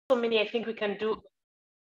so many, I think we can do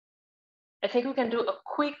a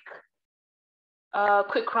quick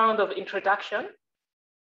round of introduction.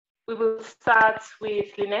 We will start with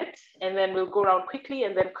Lynette, and then we'll go around quickly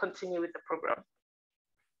and then continue with the program.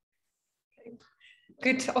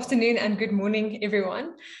 Good afternoon and good morning,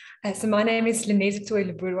 everyone. So my name is Lynette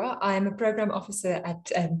Leburwa. I am a program officer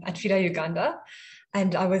at FIDA Uganda,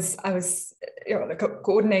 and I was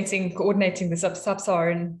coordinating the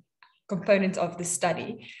Sub-Saharan component of the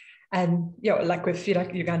study, and like with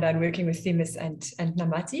FIDA Uganda and working with Themis and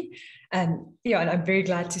Namati. And I'm very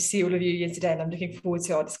glad to see all of you here today, and I'm looking forward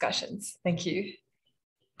to our discussions. Thank you.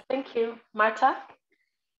 Thank you. Marta?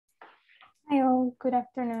 Hi all, good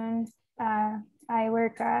afternoon. I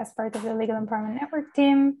work as part of the Legal Empowerment Network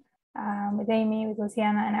team with Amy, with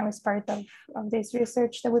Luciana, and I was part of this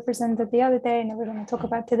research that we presented the other day and that we're going to talk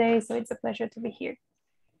about today, so it's a pleasure to be here.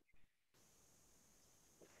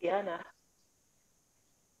 Luciana?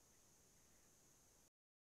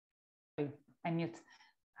 I'm mute.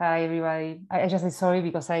 Hi everybody. I just say sorry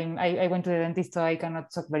because I went to the dentist, so I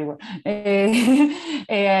cannot talk very well.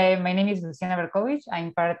 My name is Luciana Berkovich.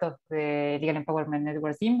 I'm part of the Legal Empowerment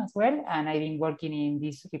Network team as well, and I've been working in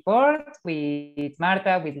this report with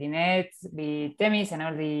Marta, with Lynette, with Themis, and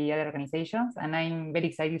all the other organizations. And I'm very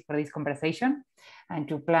excited for this conversation and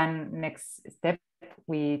to plan next step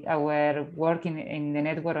with our work in the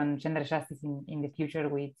network on gender justice in the future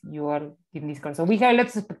with you all in this call. So we have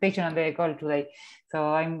lots of expectation on the call today. So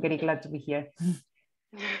I'm very glad to be here.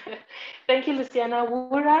 Thank you, Luciana.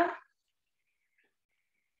 Wura?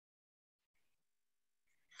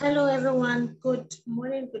 Hello, everyone. Good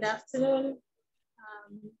morning, good afternoon.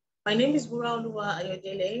 My name is Wura Oluwa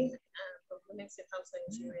Ayodele. I'm from Women's House,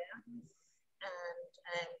 Nigeria. And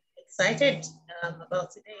I'm excited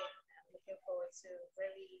about today. Looking forward to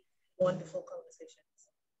very wonderful conversations.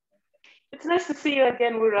 It's nice to see you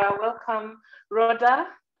again, Wura. Welcome. Rhoda?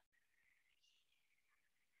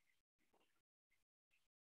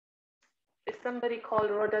 Is somebody called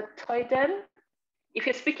Rhoda Toyden? If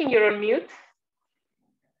you're speaking, you're on mute.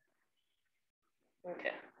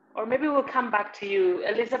 Okay. Or maybe we'll come back to you.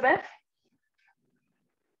 Elizabeth?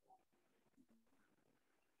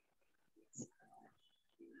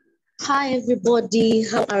 Hi, everybody.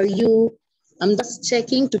 How are you? I'm just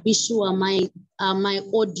checking to be sure my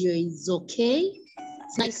audio is okay.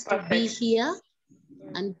 It's nice to be here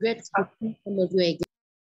and great to see all of you again.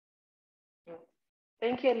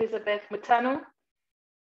 Thank you, Elizabeth. Mutano?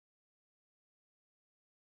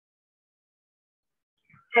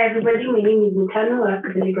 Hi, everybody. My name is Mutano. I work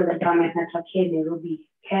at the Legal Empowerment Network here in Nairobi,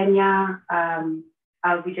 Kenya.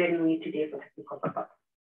 I'll be joining you today for technical purpose.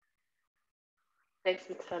 Thanks,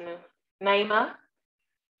 Mutano. Naima?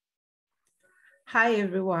 Hi,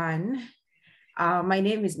 everyone. My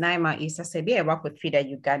name is Naima Issa Sebi. I work with FIDA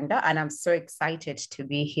Uganda, and I'm so excited to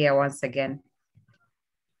be here once again.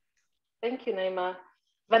 Thank you, Naima.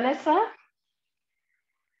 Vanessa?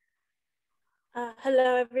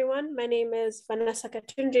 Hello, everyone. My name is Vanessa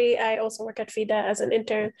Katunji. I also work at FIDA as an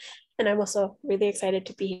intern, and I'm also really excited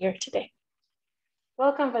to be here today.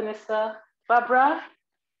 Welcome, Vanessa. Barbara?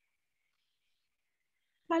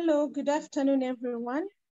 Hello, good afternoon, everyone.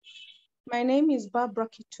 My name is Barbara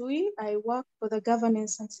Kitui. I work for the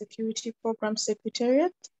Governance and Security Program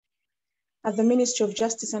Secretariat at the Ministry of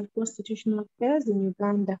Justice and Constitutional Affairs in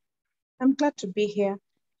Uganda. I'm glad to be here,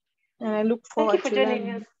 and I look forward to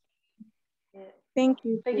learning. Us. Yeah. Thank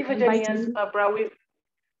you. Thank you for joining us, Barbara.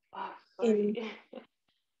 Sorry.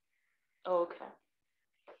 Okay.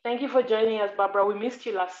 Thank you for joining us, Barbara. We missed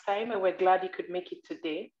you last time, and we're glad you could make it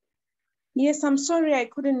today. Yes, I'm sorry I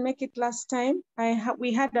couldn't make it last time.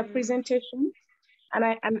 We had a presentation, and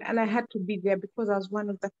I had to be there because I was one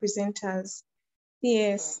of the presenters.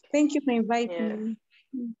 Yes, thank you for inviting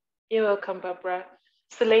me. You're welcome, Barbara.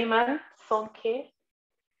 Suleiman Sonke.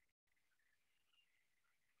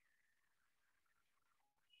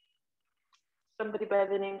 Somebody by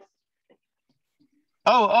the name.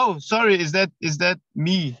 Oh, sorry. Is that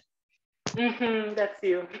me? That's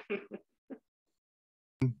you.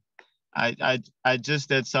 I just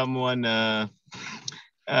had someone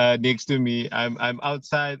next to me. I'm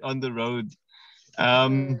outside on the road.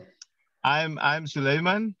 I'm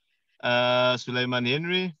Suleiman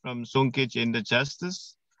Henry from Sonke Gender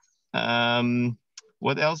Justice.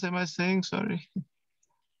 What else am I saying? Sorry.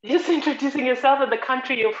 Just introducing yourself and the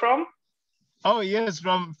country you're from. Oh yes,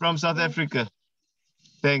 from South Africa.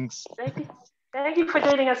 Thanks. Thank you for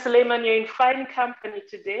joining us, Suleiman. You're in fine company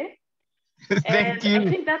today. Thank you. I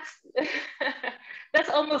think that's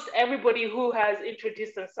almost everybody who has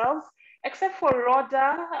introduced themselves, except for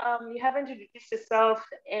Rhoda. You haven't introduced yourself,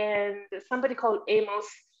 and somebody called Amos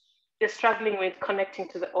they're struggling with connecting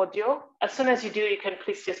to the audio. As soon as you do, you can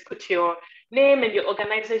please just put your name and your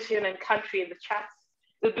organization and country in the chat.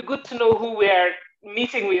 It'll be good to know who we're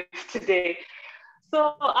meeting with today.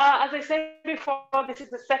 So as I said before, this is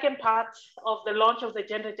the second part of the launch of the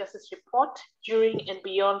Gender Justice Report during and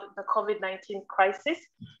beyond the COVID-19 crisis.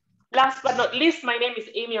 Last but not least, my name is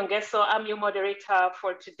Amy Ongeso. I'm your moderator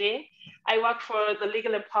for today. I work for the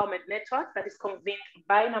Legal Empowerment Network that is convened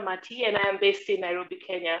by Namati, and I am based in Nairobi,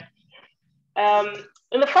 Kenya.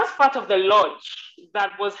 In the first part of the launch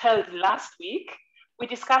that was held last week, we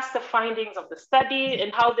discussed the findings of the study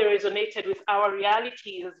and how they resonated with our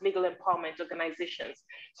realities as legal empowerment organizations.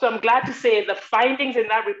 So I'm glad to say the findings in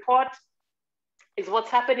that report is what's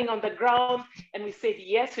happening on the ground. And we said,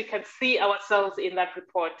 yes, we can see ourselves in that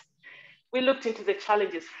report. We looked into the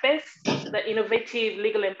challenges faced, the innovative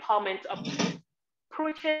legal empowerment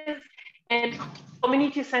approaches, and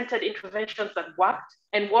community-centered interventions that worked,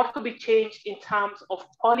 and what could be changed in terms of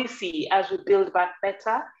policy as we build back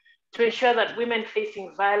better to ensure that women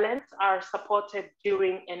facing violence are supported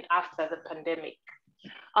during and after the pandemic.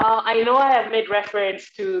 I know I have made reference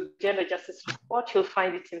to Gender Justice Report. You'll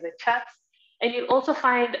find it in the chat. And you'll also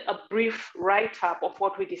find a brief write-up of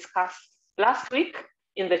what we discussed last week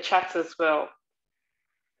in the chats as well.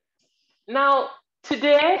 Now,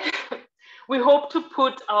 today, we hope to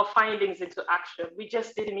put our findings into action. We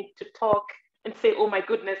just didn't need to talk and say, oh my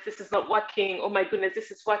goodness, this is not working. Oh my goodness,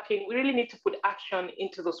 this is working. We really need to put action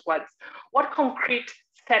into those words. What concrete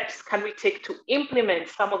steps can we take to implement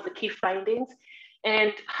some of the key findings?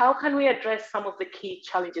 And how can we address some of the key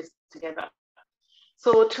challenges together?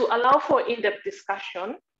 So to allow for in-depth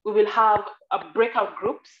discussion, we will have breakout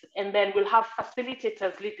groups, and then we'll have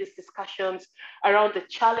facilitators lead these discussions around the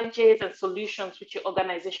challenges and solutions which your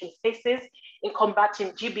organization faces in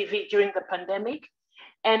combating GBV during the pandemic,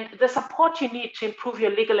 and the support you need to improve your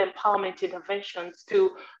legal empowerment interventions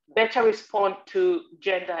to better respond to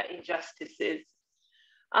gender injustices.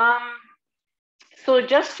 So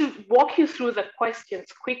just to walk you through the questions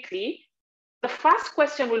quickly, the first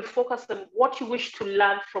question will focus on what you wish to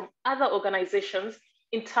learn from other organizations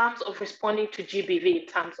in terms of responding to GBV in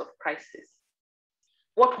terms of crisis.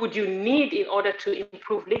 What would you need in order to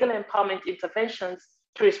improve legal empowerment interventions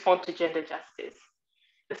to respond to gender justice?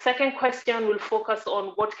 The second question will focus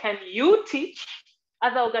on what can you teach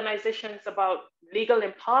other organizations about legal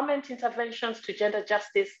empowerment interventions to gender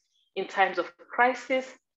justice in times of crisis?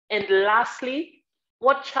 And lastly,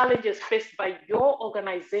 what challenges faced by your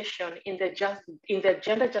organization in the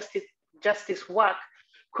gender justice work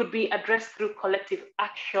could be addressed through collective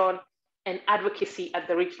action and advocacy at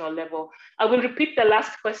the regional level? I will repeat the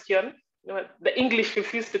last question. The English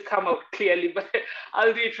refused to come out clearly, but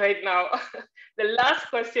I'll do it right now. The last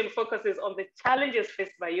question focuses on the challenges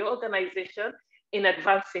faced by your organization in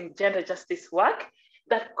advancing gender justice work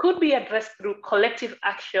that could be addressed through collective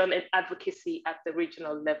action and advocacy at the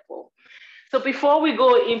regional level. So before we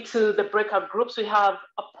go into the breakout groups, we have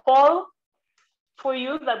a poll for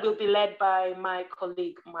you that will be led by my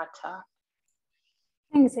colleague, Marta.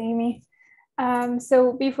 Thanks, Amy.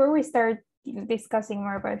 So before we start discussing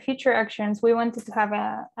more about future actions, we wanted to have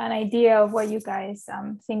an idea of what you guys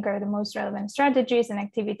think are the most relevant strategies and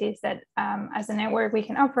activities that as a network we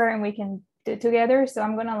can offer and we can do together. So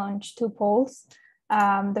I'm going to launch two polls.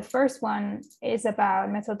 The first one is about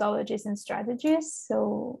methodologies and strategies.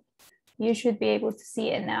 So you should be able to see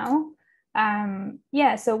it now.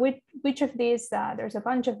 Yeah, so which of these, there's a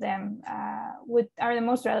bunch of them, are the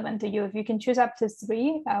most relevant to you? If you can choose up to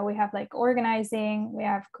three, we have like organizing, we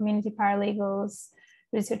have community paralegals,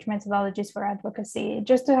 research methodologies for advocacy,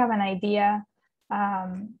 just to have an idea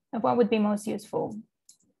of what would be most useful.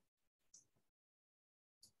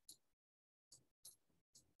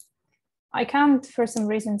 I can't, for some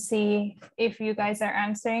reason, see if you guys are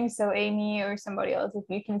answering. So Amy or somebody else, if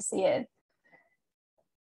you can see it.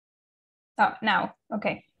 Oh, now,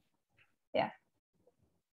 okay. Yeah.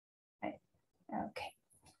 Right. Okay.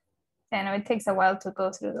 I know it takes a while to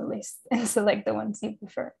go through the list and select the ones you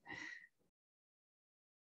prefer.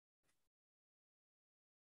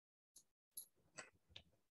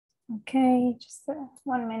 Okay, just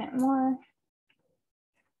 1 minute more.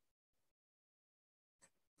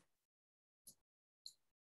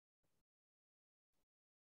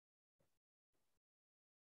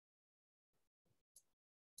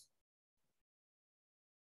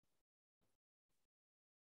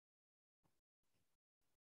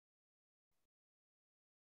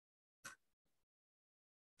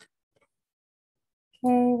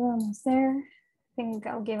 Okay, we're almost there. I think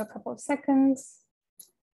I'll give a couple of seconds.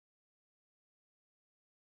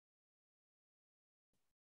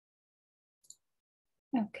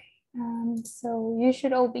 Okay, So you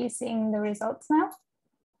should all be seeing the results now.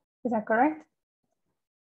 Is that correct?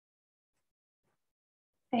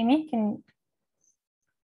 Amy,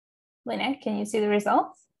 Lynette, can you see the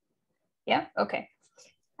results? Yeah, okay.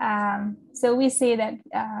 So we see that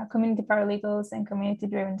community paralegals and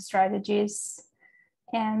community-driven strategies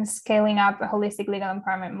and scaling up a holistic legal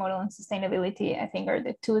empowerment model and sustainability, I think, are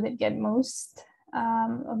the two that get most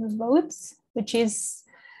of the votes, which is,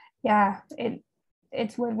 yeah,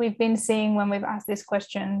 it's what we've been seeing when we've asked these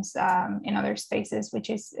questions in other spaces, which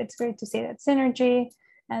is, it's great to see that synergy.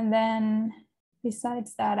 And then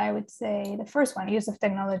besides that, I would say the first one, use of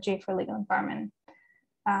technology for legal empowerment.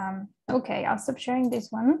 Okay, I'll stop sharing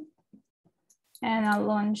this one and I'll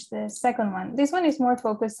launch the second one. This one is more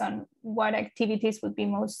focused on what activities would be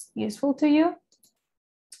most useful to you.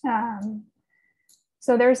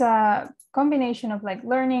 So there's a combination of like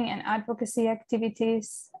learning and advocacy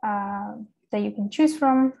activities that you can choose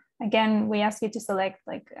from. Again, we ask you to select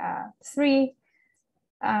like 3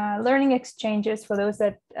 learning exchanges for those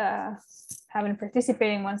that haven't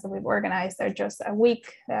participated in ones that we've organized. They're just a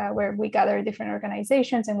week where we gather different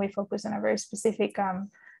organizations and we focus on a very specific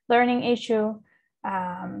learning issue.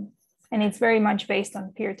 And it's very much based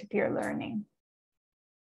on peer-to-peer learning.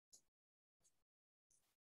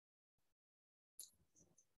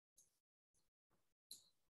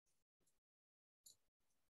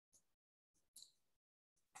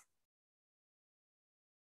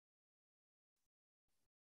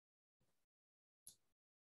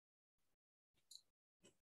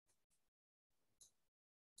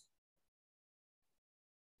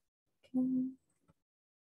 Okay.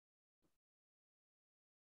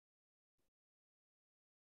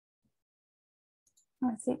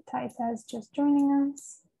 I see Taita is just joining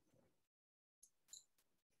us.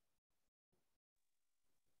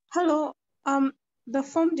 Hello, the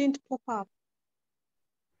form didn't pop up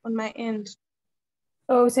on my end.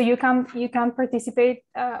 Oh, so you can't participate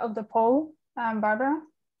of the poll, Barbara?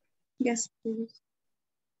 Yes, please.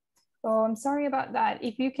 Oh, I'm sorry about that.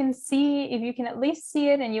 If you can at least see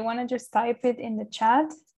it and you want to just type it in the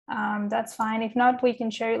chat, that's fine. If not, we can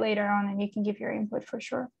share it later on and you can give your input for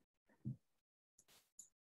sure.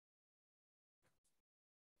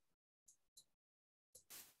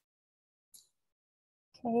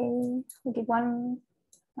 Okay, we'll give one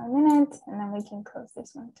more minute and then we can close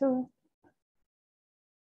this one too.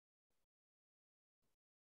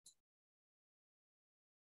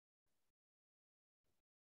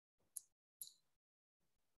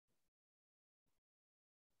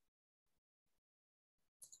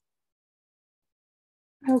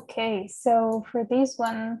 Okay, so for this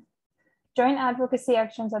one, joint advocacy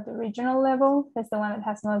actions at the regional level is the one that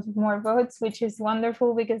has more votes, which is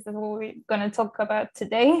wonderful because that's what we're going to talk about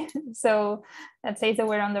today. So that says that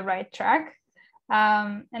we're on the right track.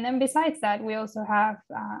 And then besides that, we also have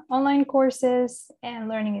online courses and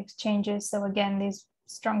learning exchanges. So again, this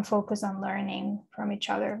strong focus on learning from each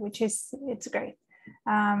other, which is, it's great.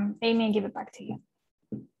 Amy, I give it back to you.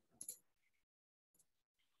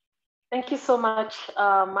 Thank you so much,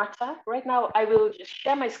 Marta. Right now, I will just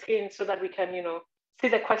share my screen so that we can, see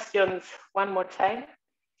the questions one more time.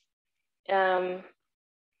 Oh,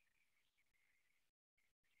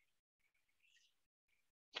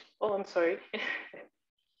 I'm sorry.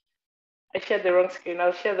 I shared the wrong screen.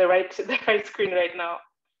 I'll share the right screen right now.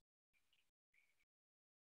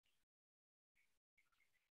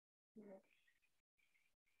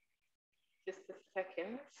 Just a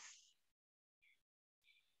second.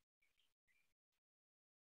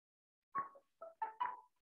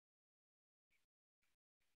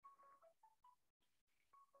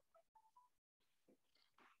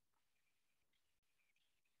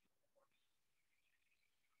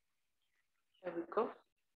 There we go.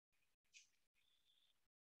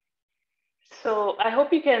 So I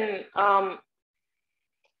hope you can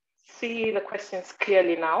see the questions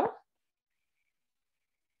clearly now.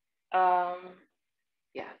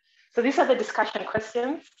 Yeah, so these are the discussion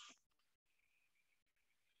questions.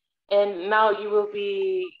 And now you will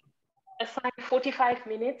be assigned 45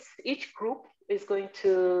 minutes. Each group is going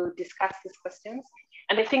to discuss these questions.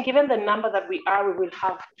 And I think given the number that we will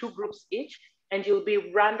have 2 groups each, and you'll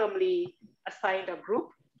be randomly assigned a group.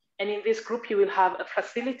 And in this group, you will have a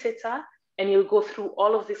facilitator, and you'll go through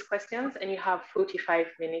all of these questions, and you have 45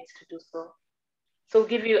 minutes to do so. So I'll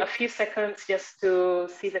give you a few seconds just to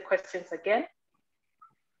see the questions again.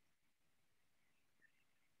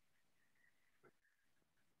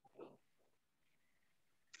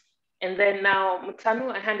 And then now, Mutanu,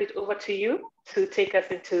 I hand it over to you to take us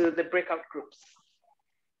into the breakout groups.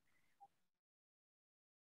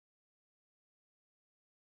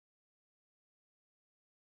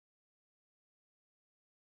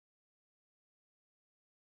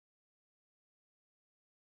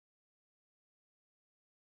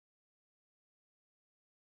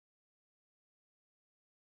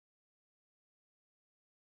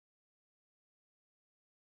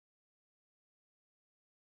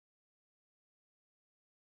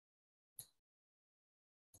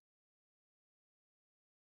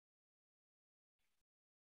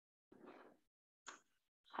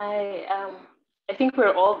 I think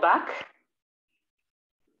we're all back.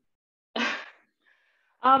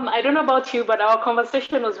 I don't know about you, but our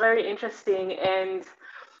conversation was very interesting, and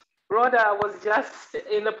Rhoda was just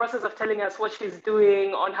in the process of telling us what she's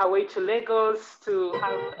doing on her way to Lagos to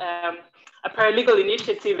have a paralegal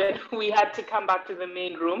initiative, and we had to come back to the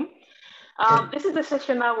main room. This is the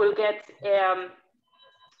session now we'll get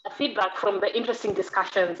a feedback from the interesting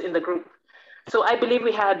discussions in the group. So I believe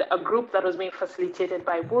we had a group that was being facilitated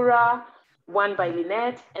by Bura, one by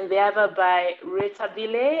Lynette, and the other by Rita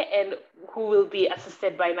Dile, and who will be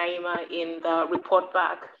assisted by Naima in the report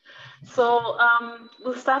back. So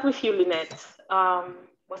we'll start with you, Lynette.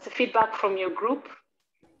 What's the feedback from your group?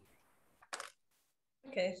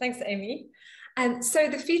 Okay, thanks, Amy. So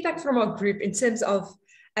the feedback from our group in terms of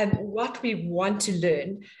what we want to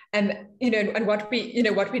learn, and what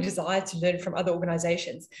we desire to learn from other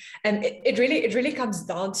organizations, and it really comes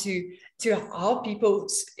down to how people,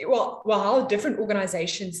 how different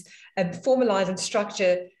organizations formalize and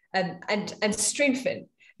structure and strengthen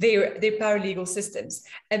their paralegal systems.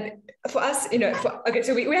 And for us,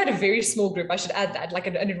 so we had a very small group, I should add that,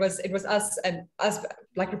 and it was us and us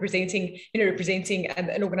representing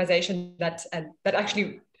an organization that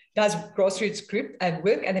actually does grassroots group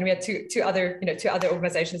work, and then we had two other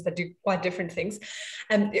organizations that do quite different things.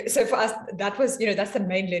 And so for us, that was that's the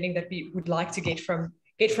main learning that we would like to get from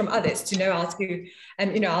others, to know how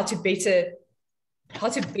to better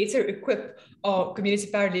equip our community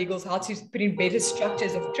paralegals, how to put in better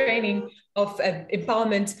structures of training, of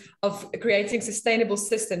empowerment, of creating sustainable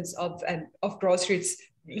systems of grassroots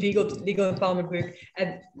legal empowerment work,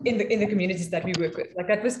 and in the communities that we work with.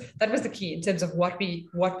 That was the key in terms of what we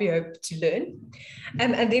hope to learn.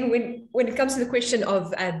 And then when it comes to the question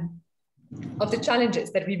of the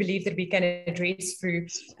challenges that we believe that we can address through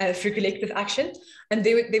collective action, and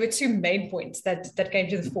there were two main points that came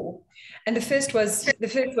to the fore. And the first was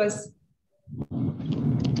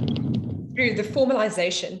through the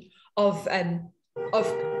formalization of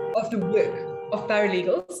the work of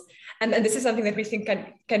paralegals. And this is something that we think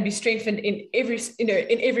can be strengthened in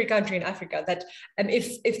every country in Africa, that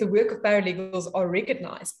if the work of paralegals are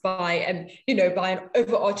recognized by an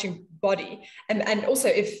overarching body, and also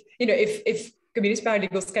if community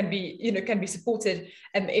paralegals can be supported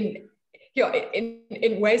in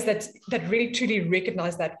ways that really truly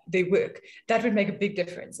recognize that their work, that would make a big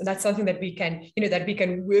difference. And that's something that we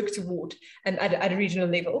can work toward at a regional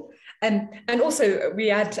level. And also we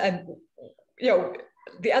had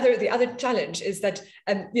the other challenge is that,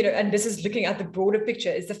 and this is looking at the broader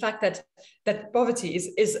picture, is the fact that poverty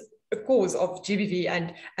is a cause of GBV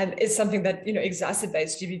and is something that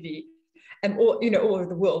exacerbates GBV all over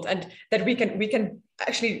the world, and that we can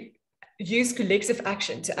actually use collective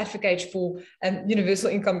action to advocate for universal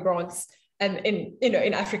income grants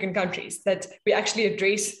in African countries, that we actually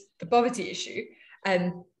address the poverty issue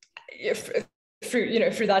and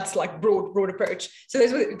through that broad approach. So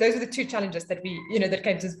those are the two challenges that we that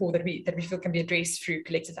came to the fore that we feel can be addressed through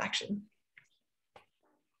collective action.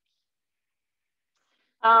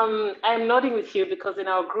 I'm nodding with you because in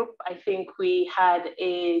our group, I think we had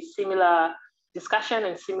a similar discussion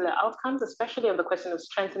and similar outcomes, especially on the question of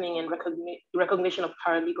strengthening and recognition of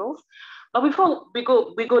paralegals. But before we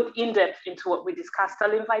go in depth into what we discussed,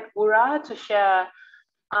 I'll invite Bura to share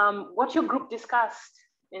what your group discussed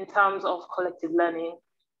in terms of collective learning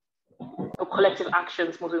or collective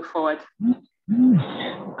actions moving forward.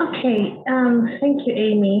 Okay, thank you,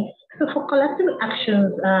 Amy. So for collective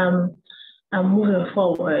actions moving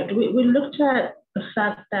forward, we looked at the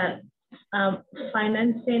fact that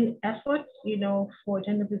financing efforts, for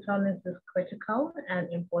gender-based violence is critical and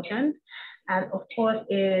important, and of course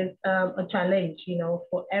is a challenge,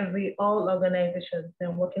 for all organizations that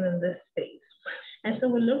are working in this space. And so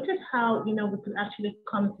we looked at how, we could actually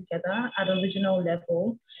come together at a regional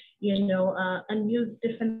level, and use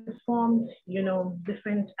different forms,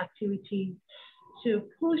 different activities to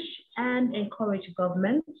push and encourage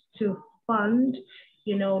governments to fund,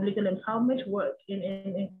 legal empowerment work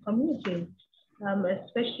in communities,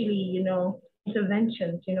 especially,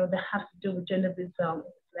 interventions, that have to do with gender-based violence,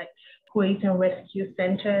 like creating rescue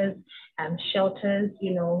centers and shelters,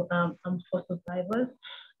 for survivors.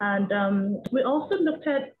 And we also looked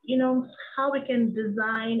at, how we can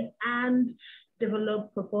design and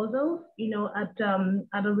develop proposals,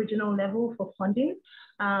 at a regional level for funding,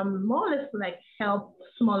 more or less like help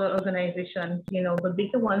smaller organizations, the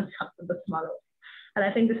bigger ones help the smaller. And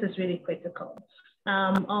I think this is really critical.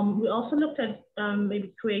 We also looked at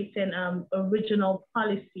maybe creating a regional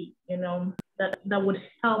policy, that would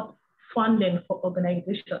help funding for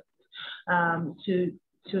organizations to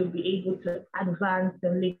to be able to advance the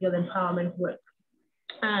legal empowerment work.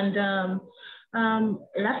 And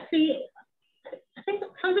lastly, I think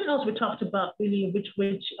something else we talked about really, which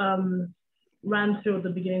ran through the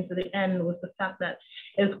beginning to the end, was the fact that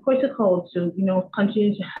it's critical to,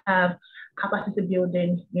 continue to have capacity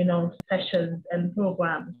building, sessions and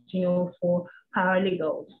programs, for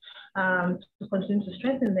paralegals, to continue to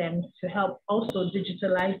strengthen them, to help also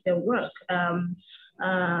digitalize their work, and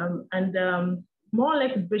more or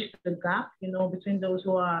less bridge the gap, between those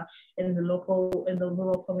who are in the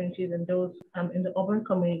rural communities and those in the urban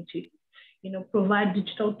communities. Provide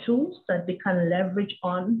digital tools that they can leverage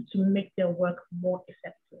on to make their work more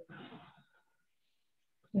effective.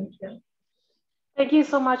 Thank you. Thank you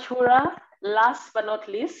so much, Hura. Last but not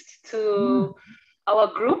least, to our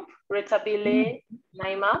group, Retabile,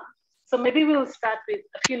 Naima. So maybe we'll start with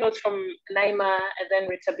a few notes from Naima and then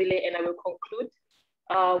Retabile, and I will conclude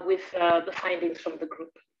with the findings from the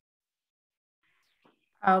group.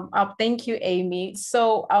 Thank you, Amy.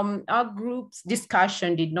 So our group's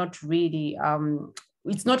discussion did not really,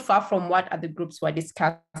 it's not far from what other groups were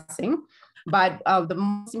discussing, but the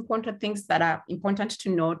most important things that are important to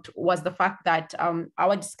note was the fact that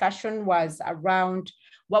our discussion was around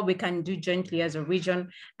what we can do jointly as a region,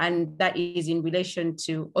 and that is in relation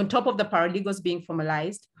to, on top of the paralegals being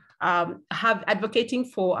formalized, advocating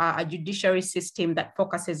for a judiciary system that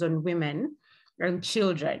focuses on women and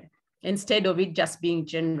children, instead of it just being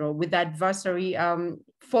general. With the adversary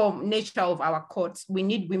form nature of our courts, we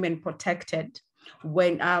need women protected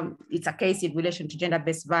when it's a case in relation to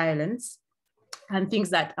gender-based violence and things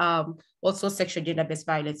that also sexual gender-based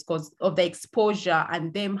violence, because of the exposure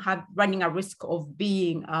and them running a risk of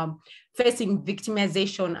being facing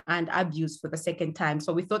victimization and abuse for the second time.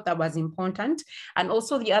 So we thought that was important. And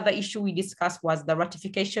also the other issue we discussed was the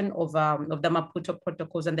ratification of the Maputo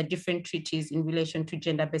protocols and the different treaties in relation to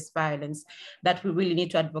gender-based violence that we really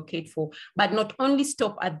need to advocate for. But not only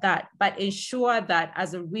stop at that, but ensure that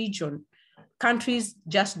as a region, countries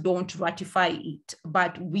just don't ratify it,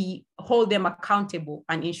 but we hold them accountable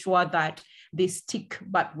and ensure that they stick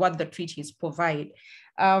by what the treaties provide.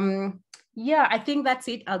 Yeah, I think that's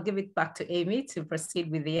it. I'll give it back to Amy to proceed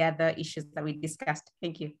with the other issues that we discussed.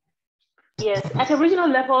 Thank you. Yes, at a regional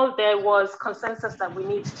level, there was consensus that we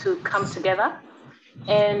need to come together.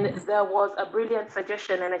 And there was a brilliant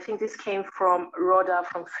suggestion, and I think this came from Rhoda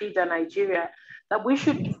from FIDA, Nigeria, that we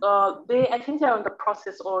should, I think they're in the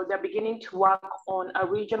process, or they're beginning to work on a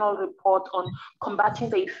regional report on combating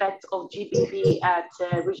the effects of GBV at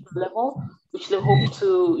regional level, which they hope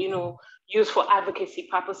to, use for advocacy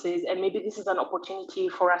purposes. And maybe this is an opportunity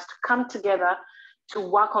for us to come together to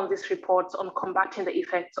work on this report on combating the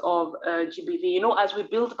effects of GBV. As we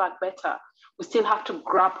build back better, we still have to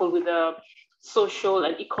grapple with the social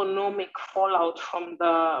and economic fallout from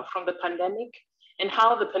the pandemic, and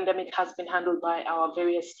how the pandemic has been handled by our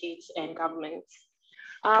various states and governments.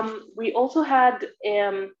 We also had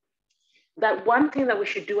that one thing that we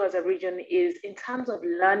should do as a region is, in terms of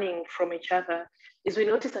learning from each other, is we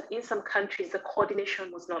noticed that in some countries, the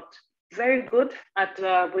coordination was not very good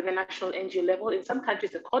with the national NGO level. In some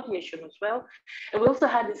countries, the coordination was well. And we also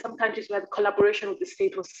had in some countries where the collaboration with the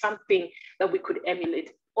state was something that we could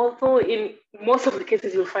emulate. Although in most of the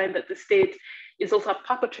cases, you'll find that the state is also a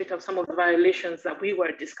perpetrator of some of the violations that we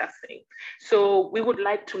were discussing. So we would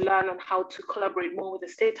like to learn on how to collaborate more with the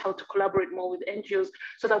state, how to collaborate more with NGOs,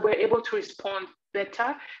 so that we're able to respond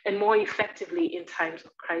better and more effectively in times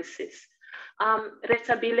of crisis.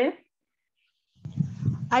 Retabile?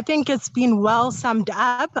 I think it's been well summed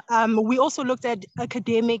up. We also looked at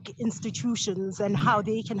academic institutions and how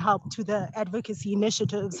they can help to the advocacy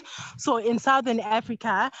initiatives. So in Southern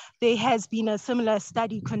Africa, there has been a similar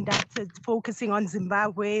study conducted focusing on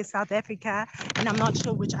Zimbabwe, South Africa, and I'm not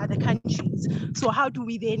sure which other countries. So how do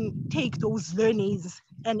we then take those learnings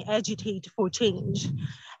and agitate for change?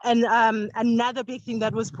 And another big thing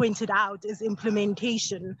that was pointed out is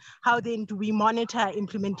implementation. How then do we monitor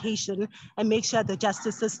implementation and make sure the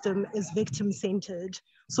justice system is victim-centered?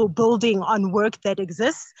 So building on work that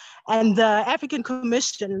exists, and the African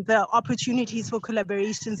Commission, the opportunities for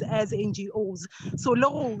collaborations as NGOs. So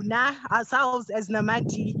Lorna, ourselves as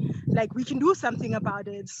Namati, like we can do something about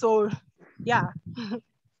it. So yeah.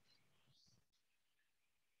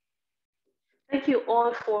 Thank you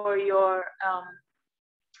all for your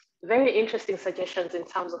very interesting suggestions in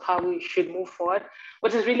terms of how we should move forward.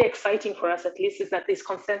 What is really exciting for us, at least, is that there's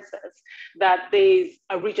consensus, that there's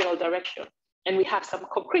a regional direction, and we have some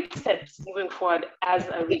concrete steps moving forward as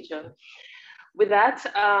a region. With that,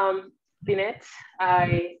 Lynette,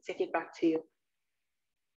 I take it back to you.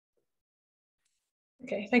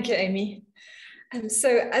 Okay, thank you, Amy. And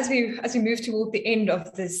so as we move toward the end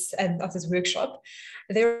of this workshop,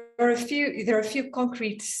 there are a few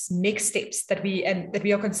concrete next steps that we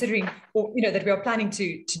are considering, or that we are planning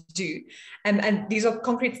to do, and these are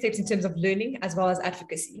concrete steps in terms of learning as well as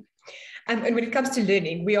advocacy. And when it comes to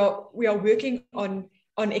learning, we are working on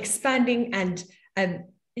expanding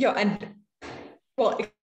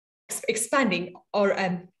expanding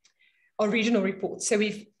our regional reports. So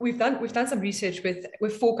we've done some research with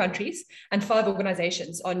 4 countries and 5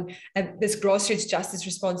 organizations on this grassroots justice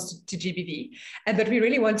response to GBV, but we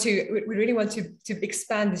really want to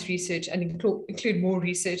expand this research and include more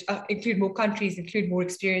research, include more countries, include more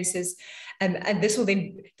experiences, and this will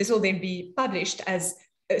then be published as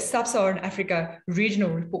a Sub-Saharan Africa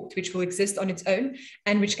regional report, which will exist on its own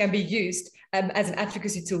and which can be used as an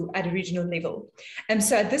advocacy tool at a regional level. And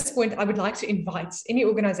so at this point, I would like to invite any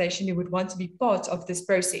organization who would want to be part of this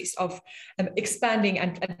process of expanding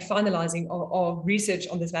and finalizing our research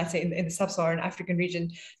on this matter in the Sub-Saharan African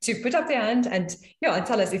region to put up their hand and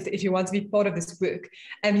tell us if you want to be part of this work.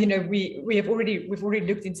 And we've already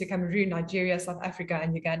looked into Cameroon, Nigeria, South Africa,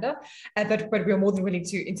 and Uganda, but we are more than willing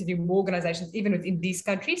to interview more organizations even within these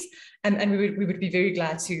countries. And we would be very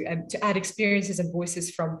glad to add experiences and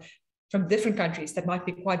voices from different countries that might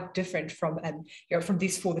be quite different from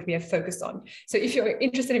these 4 that we have focused on. So if you're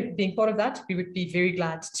interested in being part of that, we would be very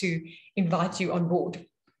glad to invite you on board.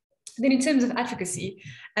 Then in terms of advocacy,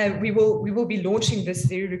 we will be launching this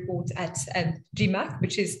very report at GMAC,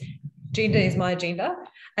 which is Gender is My Agenda.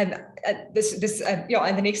 And and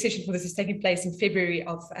the next session for this is taking place in February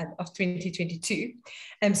of 2022.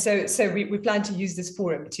 And so we plan to use this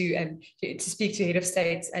forum to speak to head of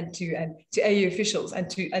states and to AU officials and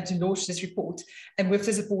to launch this report, and with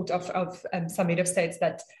the support of some head of states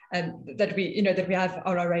that we have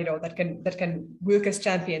on our radar that can work as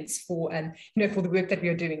champions for for the work that we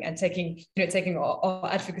are doing and taking our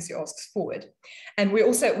advocacy asks forward. And we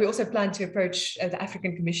also plan to approach the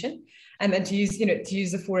African Commission and to use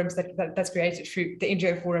the forums that's created through the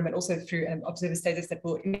NGO forum and also through observer status that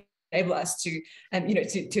will enable us to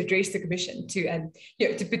address the Commission, to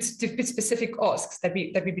put specific asks that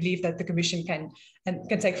we believe that the Commission can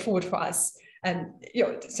take forward for us.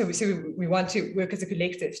 So we want to work as a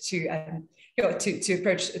collective to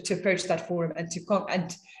approach that forum and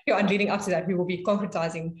and leading up to that, we will be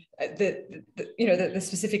concretizing the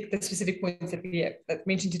specific points that we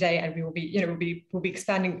mentioned today, and we will be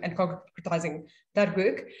expanding and concretizing that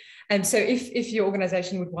work. And so if your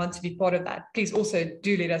organization would want to be part of that, please also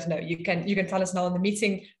do let us know. You can tell us now in the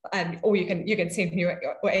meeting, or you can send me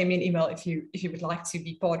or Amy an email if you would like to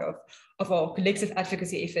be part of our collective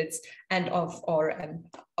advocacy efforts and of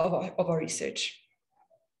our research.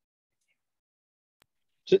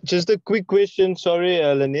 Just a quick question, sorry,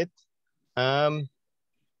 Lynette.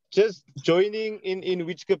 Just joining in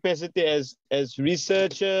which capacity, as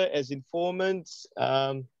researcher, as informants,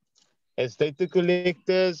 as data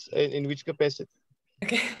collectors, in which capacity?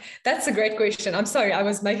 Okay, that's a great question. I'm sorry, I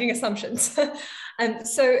was making assumptions. And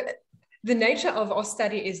so the nature of our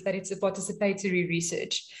study is that it's a participatory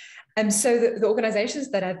research. And so the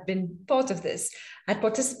organizations that have been part of this had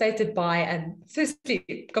participated by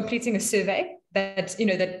firstly completing a survey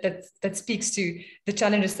that speaks to the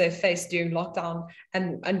challenges they faced during lockdown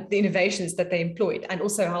and the innovations that they employed, and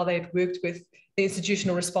also how they've worked with the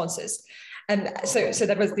institutional responses. And so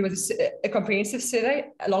there was a comprehensive survey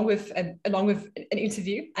along with an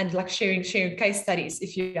interview and like sharing case studies.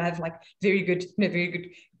 If you have like very good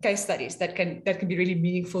case studies that can be really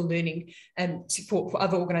meaningful learning for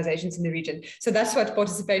other organizations in the region. So that's what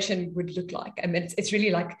participation would look like. I mean, it's really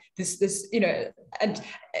like this and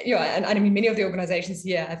I mean, many of the organizations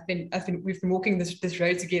here we've been walking this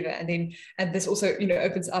road together, and this also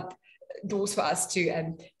opens up doors for us to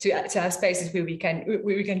have spaces where we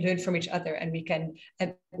can learn from each other, and we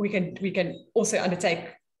can also undertake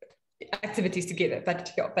activities together.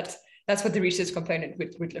 But that's what the research component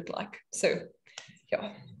would look like. So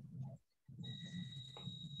yeah.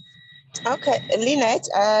 Okay, Lynette,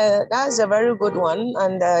 that's a very good one,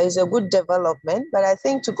 and it's a good development. But I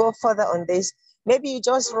think to go further on this, maybe you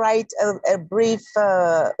just write a brief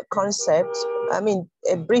concept,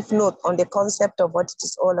 a brief note on the concept of what it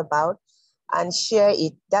is all about, and share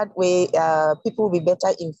it. That way, people will be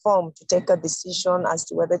better informed to take a decision as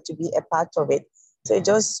to whether to be a part of it. So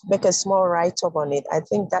just make a small write-up on it. I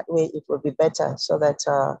think that way it will be better, so that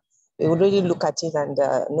we will really look at it and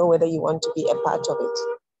know whether you want to be a part of it.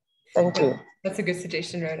 Thank you. That's a good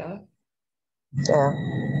suggestion, Rhoda. Yeah.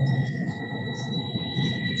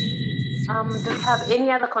 Do you have any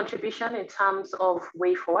other contribution in terms of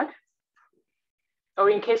way forward? or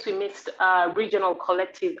in case we missed regional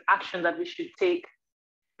collective action that we should take,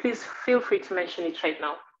 please feel free to mention it right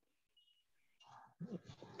now.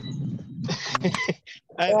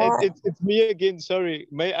 It's me again. Sorry,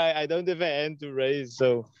 I don't have a hand to raise,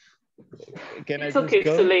 so can it's I just okay,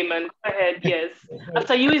 go? Suleiman. Go ahead. Yes.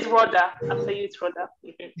 After you is Rhoda. After you is Rhoda.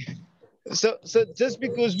 So just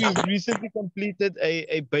because we recently completed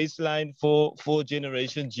a baseline for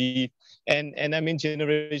Generation G, and I mean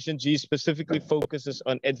Generation G specifically focuses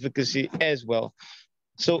on advocacy as well.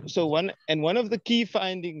 So one of the key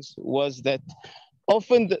findings was that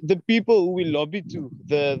often the people who we lobby to,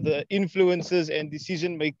 the influencers and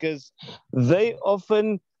decision makers, they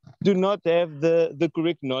often do not have the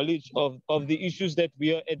correct knowledge of the issues that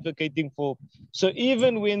we are advocating for. So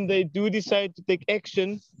even when they do decide to take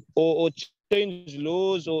action or change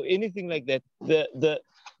laws or anything like that,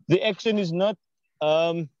 the action is not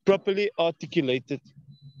properly articulated.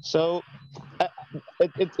 So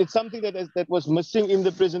it's something that was missing in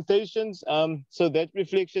the presentations. So that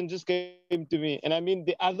reflection just came to me. And I mean,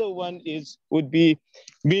 the other one would be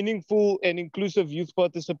meaningful and inclusive youth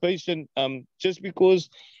participation. Just because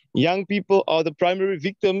young people are the primary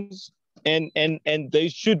victims, and they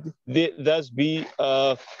should thus be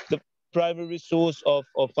the primary source of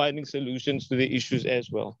finding solutions to the issues as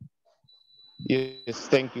well. Yes,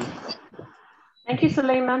 thank you. Thank you,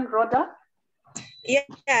 Suleiman. Rhoda? Yeah,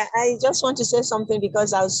 I just want to say something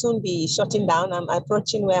because I'll soon be shutting down. I'm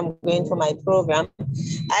approaching where I'm going for my program.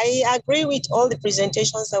 I agree with all the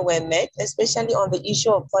presentations that were made, especially on the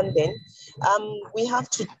issue of funding. We have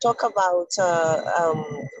to talk about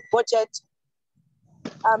budget.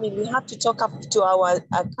 I mean, we have to talk up to our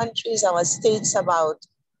countries, our states about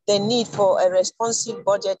the need for a responsive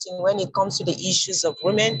budgeting when it comes to the issues of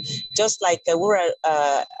women, just like we were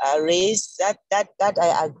raised. That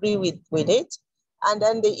I agree with it. And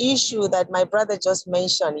then the issue that my brother just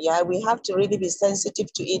mentioned, yeah, we have to really be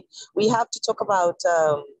sensitive to it. We have to talk about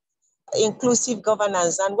inclusive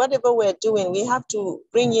governance, and whatever we're doing, we have to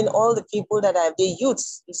bring in all the people that are the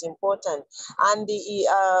youths is important, and the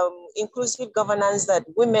inclusive governance that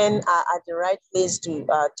women are at the right place to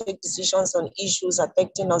take decisions on issues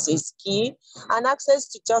affecting us is key. And access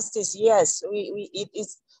to justice, yes,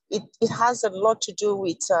 it has a lot to do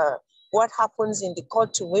with what happens in the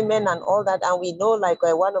court to women and all that. And we know, like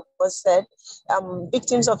one of us said,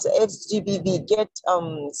 victims of the LGBT get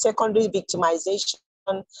secondary victimization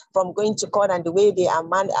from going to court, and the way they are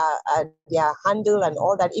handled and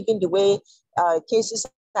all that, even the way cases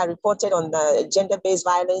are reported on the gender-based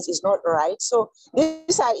violence is not right. So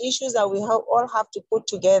these are issues that we all have to put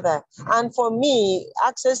together. And for me,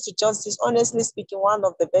 access to justice, honestly speaking, one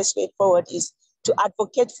of the best way forward is to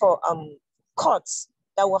advocate for courts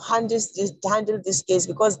that will handle this case,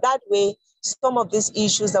 because that way some of these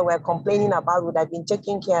issues that we're complaining about would have been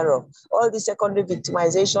taken care of. All the secondary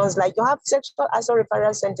victimizations, like you have sexual assault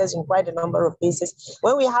referral centers in quite a number of cases.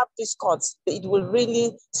 When we have these courts, it will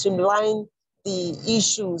really streamline the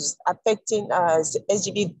issues affecting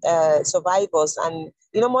LGBT survivors. And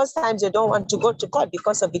most times they don't want to go to court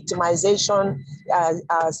because of victimization,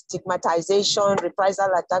 stigmatization,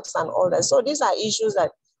 reprisal attacks, and all that. So these are issues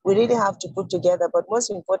that we really have to put together. But most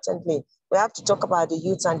importantly, we have to talk about the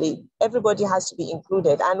youth, and everybody has to be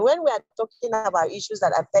included. And when we are talking about issues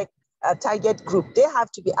that affect a target group, they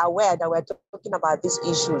have to be aware that we're talking about these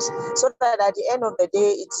issues, so that at the end of the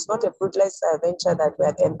day, it's not a fruitless venture that we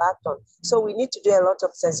have embarked on. So we need to do a lot of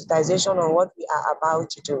sensitization on what we are about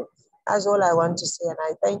to do. That's all I want to say. And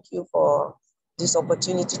I thank you for this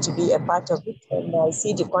opportunity to be a part of it. And I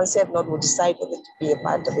see the concept not will decide whether to be a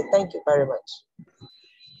part of it. Thank you very much.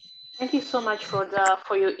 Thank you so much, Rhoda,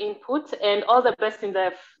 for your input, and all the best in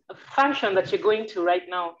the function that you're going to right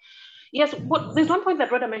now. Yes, there's one point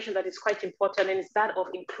that Rhoda mentioned that is quite important, and it's that of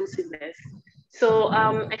inclusiveness. So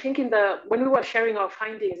I think when we were sharing our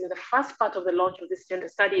findings in the first part of the launch of this gender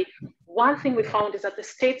study, one thing we found is that the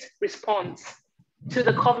state's response to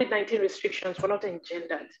the COVID-19 restrictions were not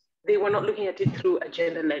engendered. They were not looking at it through a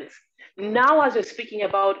gender lens. Now, as we're speaking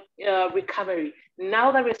about recovery,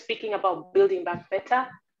 now that we're speaking about building back better,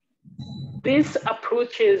 these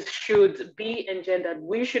approaches should be engendered.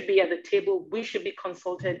 We should be at the table, we should be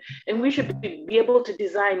consulted, and we should be able to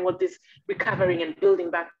design what this recovering and building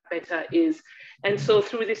back better is. And so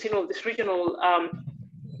through this, this regional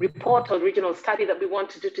report or regional study that we want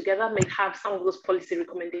to do together may have some of those policy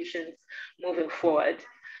recommendations moving forward.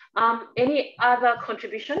 Any other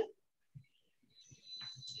contribution?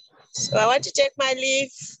 So I want to take my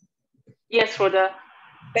leave. Yes, Rhoda.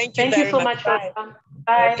 Thank you so much, Bye. Rhoda.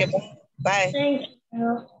 Bye. Okay, bye. Thank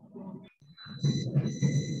you.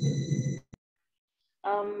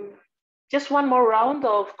 just one more round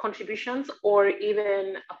of contributions or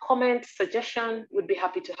even a comment, suggestion, would be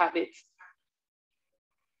happy to have it.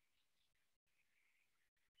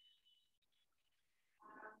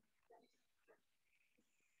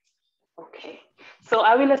 Okay, so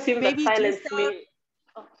I will assume that silence means,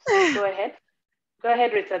 go ahead. Go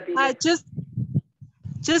ahead, Rita.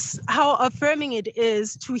 Just how affirming it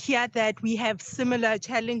is to hear that we have similar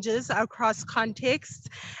challenges across contexts,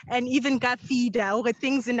 and even Gafida, or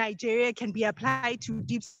things in Nigeria can be applied to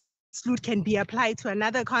Deep Sloot can be applied to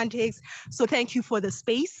another context. So thank you for the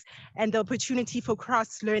space and the opportunity for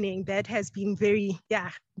cross-learning. That has been very,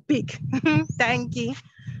 big. Thank you.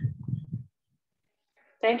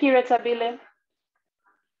 Thank you, Retabile.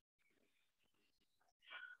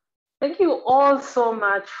 Thank you all so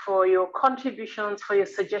much for your contributions, for your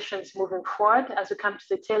suggestions moving forward. As we come to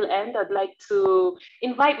the tail end, I'd like to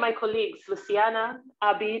invite my colleagues, Luciana,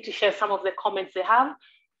 Abby, to share some of the comments they have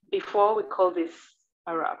before we call this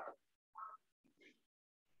a wrap.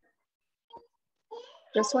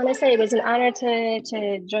 Just want to say it was an honor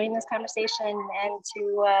to join this conversation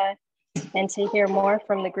and to hear more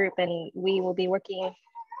from the group, and we will be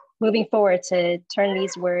moving forward to turn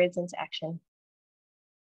these words into action.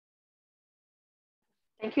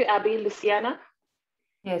 Thank you, Abby. Luciana?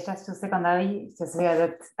 Yes, just to second Abby, just say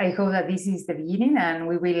that I hope that this is the beginning and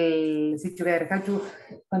we will see together how to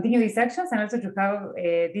continue these actions, and also to have,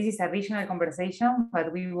 this is a regional conversation,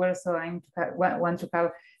 but we also want to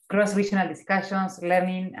have cross-regional discussions,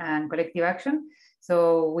 learning, and collective action.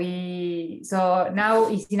 So now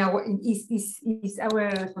it's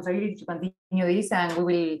our responsibility to continue this, and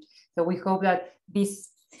we hope that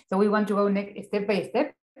so we want to go step by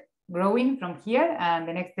step, growing from here, and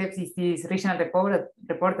the next steps is this regional report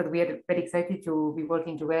that we are very excited to be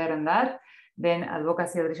working together on that, then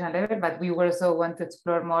advocacy at regional level, but we also want to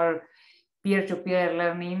explore more peer-to-peer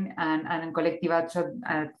learning and collective action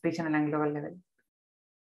at regional and global level.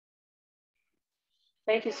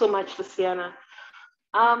 Thank you so much, Luciana.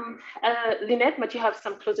 Lynette, might you have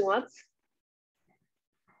some closing words?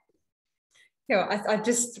 Yeah, I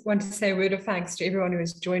just want to say a word of thanks to everyone who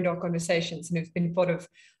has joined our conversations and who's been part of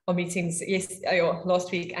our meetings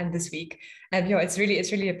last week and this week. And it's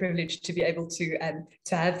really a privilege to be able to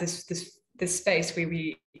have this space where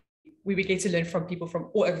we get to learn from people from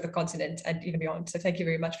all over the continent and even beyond. So thank you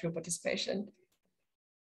very much for your participation.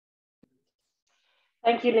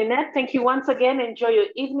 Thank you, Lynette. Thank you once again. Enjoy your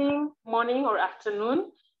evening, morning, or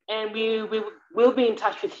afternoon, and we will be in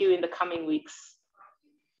touch with you in the coming weeks.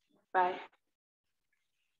 Bye.